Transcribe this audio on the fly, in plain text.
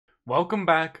Welcome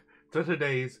back to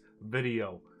today's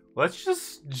video. Let's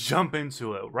just jump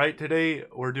into it, right? Today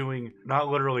we're doing, not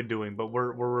literally doing, but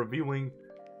we're reviewing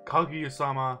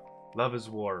Kaguya-sama Love is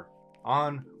War.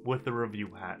 On with the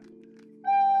review hat.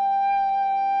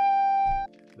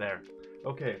 There.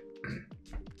 Okay.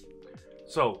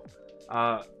 So,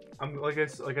 I'm like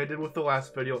I did with the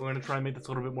last video, I'm going to try and make this a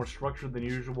little bit more structured than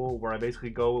usual, where I basically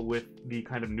go with the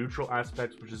kind of neutral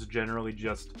aspects, which is generally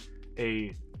just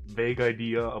a vague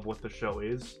idea of what the show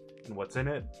is and what's in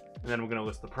it, and then I'm going to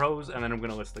list the pros, and then I'm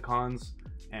going to list the cons.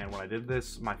 And when I did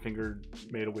this, my finger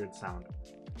made a weird sound.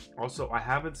 Also, I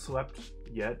haven't slept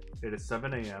yet. It is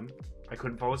 7 a.m. I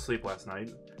couldn't fall asleep last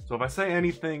night, so if I say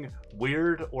anything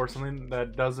weird or something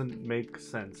that doesn't make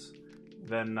sense,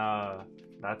 then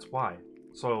that's why.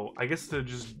 So I guess to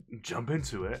just jump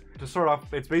into it, to start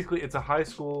off, it's a high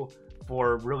school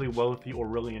for really wealthy or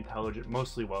really intelligent,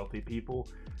 mostly wealthy people,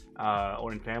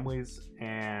 or in families,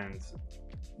 and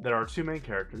there are two main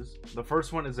characters. The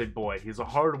first one is a boy. He's a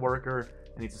hard worker,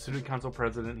 and he's a student council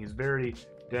president. He's very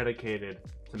dedicated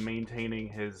to maintaining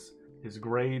his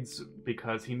grades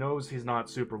because he knows he's not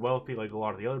super wealthy like a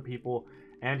lot of the other people,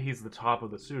 and he's the top of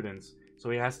the students,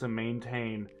 so he has to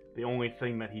maintain the only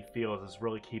thing that he feels is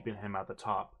really keeping him at the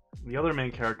top. The other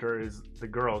main character is the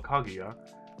girl, Kaguya.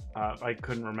 I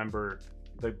couldn't remember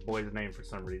the boy's name for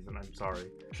some reason. I'm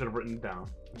sorry. Should have written it down.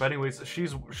 But anyways,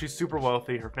 she's super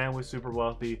wealthy. Her family's super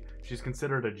wealthy. She's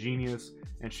considered a genius,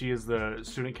 and she is the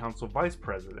student council vice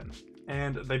president.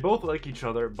 And they both like each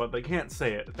other, but they can't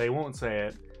say it. They won't say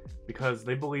it because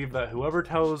they believe that whoever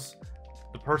tells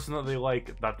the person that they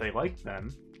like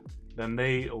them, then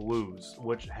they lose,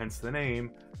 which hence the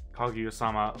name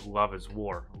Kaguya-sama Love is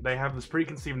War. They have this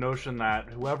preconceived notion that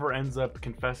whoever ends up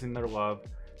confessing their love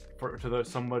to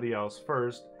somebody else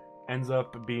first ends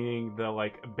up being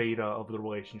the beta of the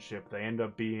relationship. They end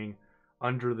up being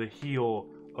under the heel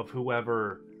of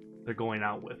whoever they're going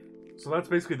out with. So that's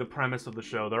basically the premise of the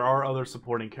show. There are other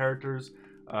supporting characters,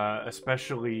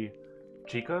 especially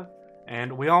Chika,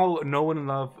 and we all know and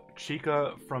love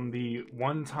Chika from the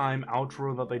one-time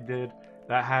outro that they did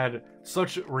that had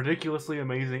such ridiculously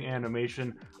amazing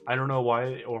animation. I don't know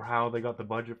why or how they got the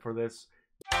budget for this.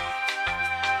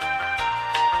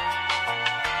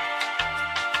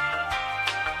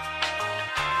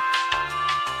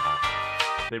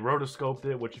 They rotoscoped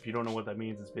it, which if you don't know what that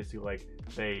means, it's basically like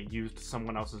they used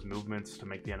someone else's movements to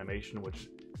make the animation, which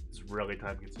is really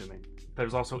time consuming.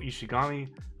 There's also Ishigami,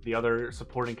 the other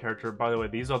supporting character. By the way,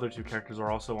 these other two characters are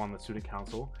also on the student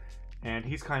council, and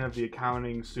he's kind of the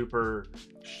accounting, super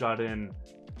shut-in,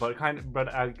 but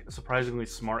surprisingly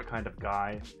smart kind of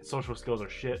guy. His social skills are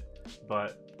shit,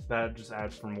 but that just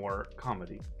adds for more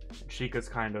comedy. Chika's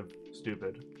kind of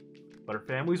stupid, but her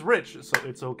family's rich, so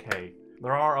it's okay.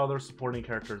 There are other supporting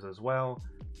characters as well,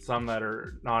 some that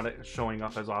are not showing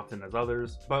up as often as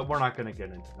others, but we're not going to get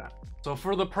into that. So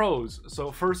for the pros, so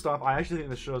first off, I actually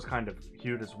think the show is kind of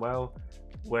cute as well,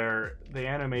 where the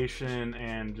animation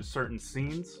and just certain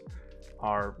scenes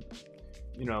are,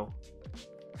 you know,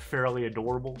 fairly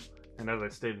adorable. And as I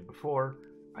stated before,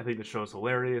 I think the show is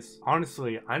hilarious.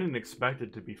 Honestly, I didn't expect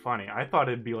it to be funny. I thought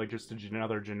it'd be like just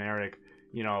another generic,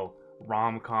 you know,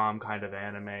 rom-com kind of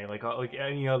anime, like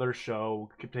any other show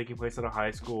taking place at a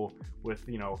high school with,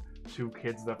 you know, two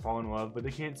kids that fall in love but they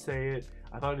can't say it.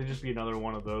 I thought it'd just be another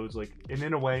one of those, and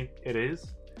in a way it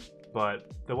is,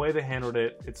 but the way they handled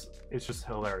it, it's just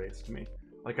hilarious to me.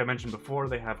 Like I mentioned before,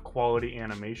 they have quality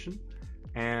animation,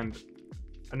 and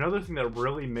another thing that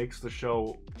really makes the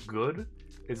show good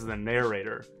is the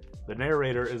narrator. The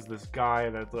narrator is this guy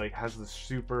that has this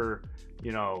super,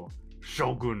 you know,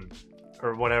 shogun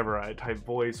or whatever type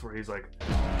voice where he's like,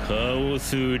 カオ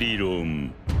ス理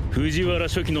論。藤原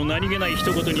初期の何気ない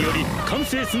一言により完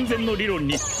成寸前の理論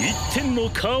に一点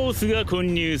のカオスが混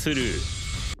入する.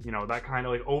 You know, that kind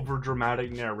of over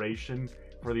dramatic narration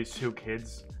for these two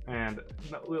kids. And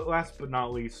last but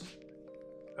not least,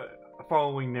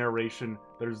 following narration,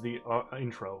 there's the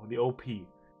intro, the OP.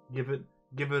 Give it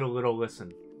a little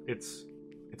listen. It's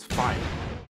fire.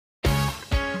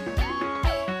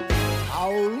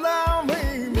 Allow me,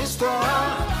 Mr.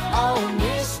 Oh,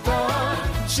 Mr.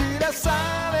 知ら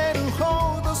される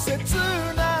ほど切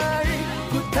ない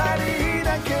二人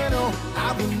だけの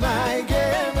危ないゲ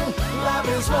ーム Love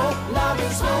is war, love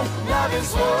is war, love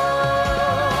is war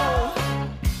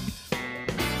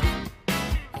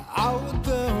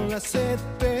踊らせ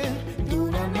て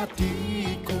ドラマテ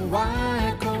ィック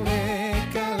はこれ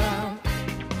から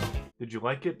Did you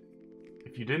like it?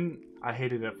 If you didn't, I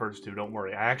hated it at first too, don't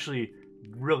worry. I actually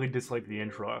really disliked the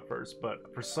intro at first,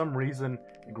 but for some reason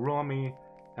it grew on me,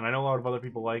 and I know a lot of other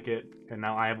people like it, and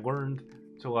now I have learned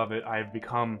to love it. I've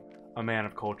become a man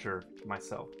of culture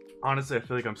myself. Honestly, I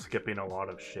feel like I'm skipping a lot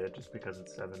of shit just because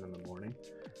it's 7 in the morning.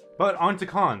 But on to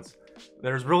cons.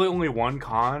 There's really only one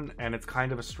con, and it's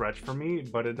kind of a stretch for me,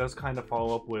 but it does kind of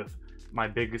follow up with my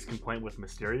biggest complaint with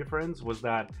Mysteria Friends, was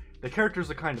that the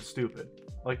characters are kind of stupid.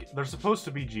 Like, they're supposed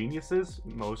to be geniuses,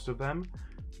 most of them,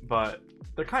 but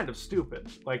they're kind of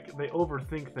stupid. Like, they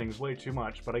overthink things way too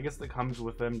much, but I guess that comes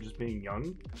with them just being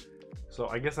young. So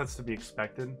I guess that's to be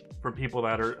expected for people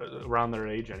that are around their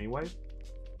age anyway.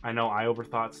 I know I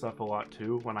overthought stuff a lot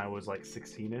too when I was like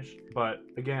 16-ish, but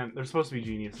again, they're supposed to be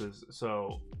geniuses,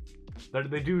 so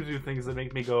they do things that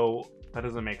make me go, that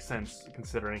doesn't make sense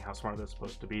considering how smart they're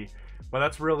supposed to be. But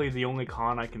that's really the only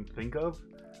con I can think of.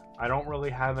 I don't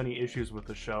really have any issues with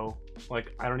the show.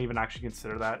 Like, I don't even actually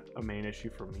consider that a main issue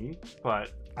for me,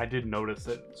 but I did notice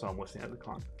it, so I'm listing it as a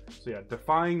con. So yeah,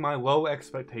 defying my low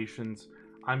expectations,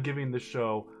 I'm giving this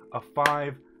show a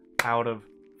 5 out of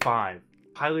 5.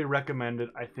 Highly recommended.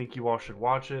 I think you all should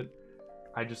watch it.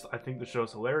 I think the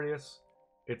show's hilarious.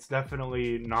 It's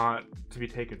definitely not to be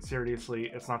taken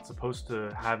seriously. It's not supposed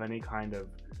to have any kind of,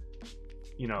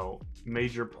 you know,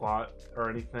 major plot or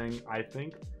anything, I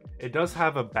think. It does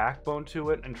have a backbone to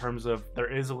it in terms of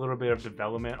there is a little bit of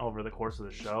development over the course of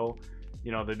the show.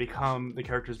 You know, the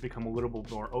characters become a little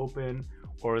bit more open,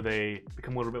 or they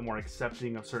become a little bit more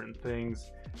accepting of certain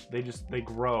things. They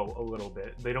grow a little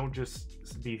bit. They don't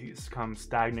just become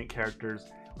stagnant characters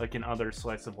like in other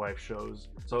slice of life shows.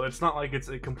 So it's not like it's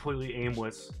completely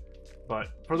aimless, but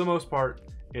for the most part,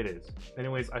 it is.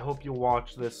 Anyways, I hope you'll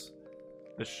watch the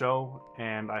show,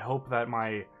 and I hope that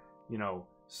my,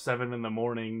 7 in the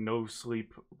morning, no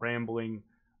sleep rambling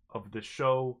of the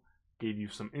show gave you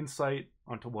some insight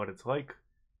onto what it's like.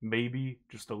 Maybe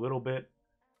just a little bit.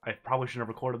 I probably shouldn't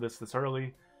have recorded this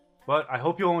early, but I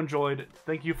hope you all enjoyed.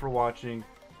 Thank you for watching.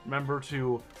 Remember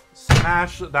to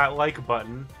smash that like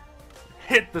button,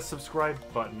 hit the subscribe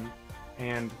button,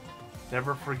 and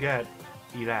never forget,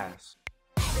 eat ass.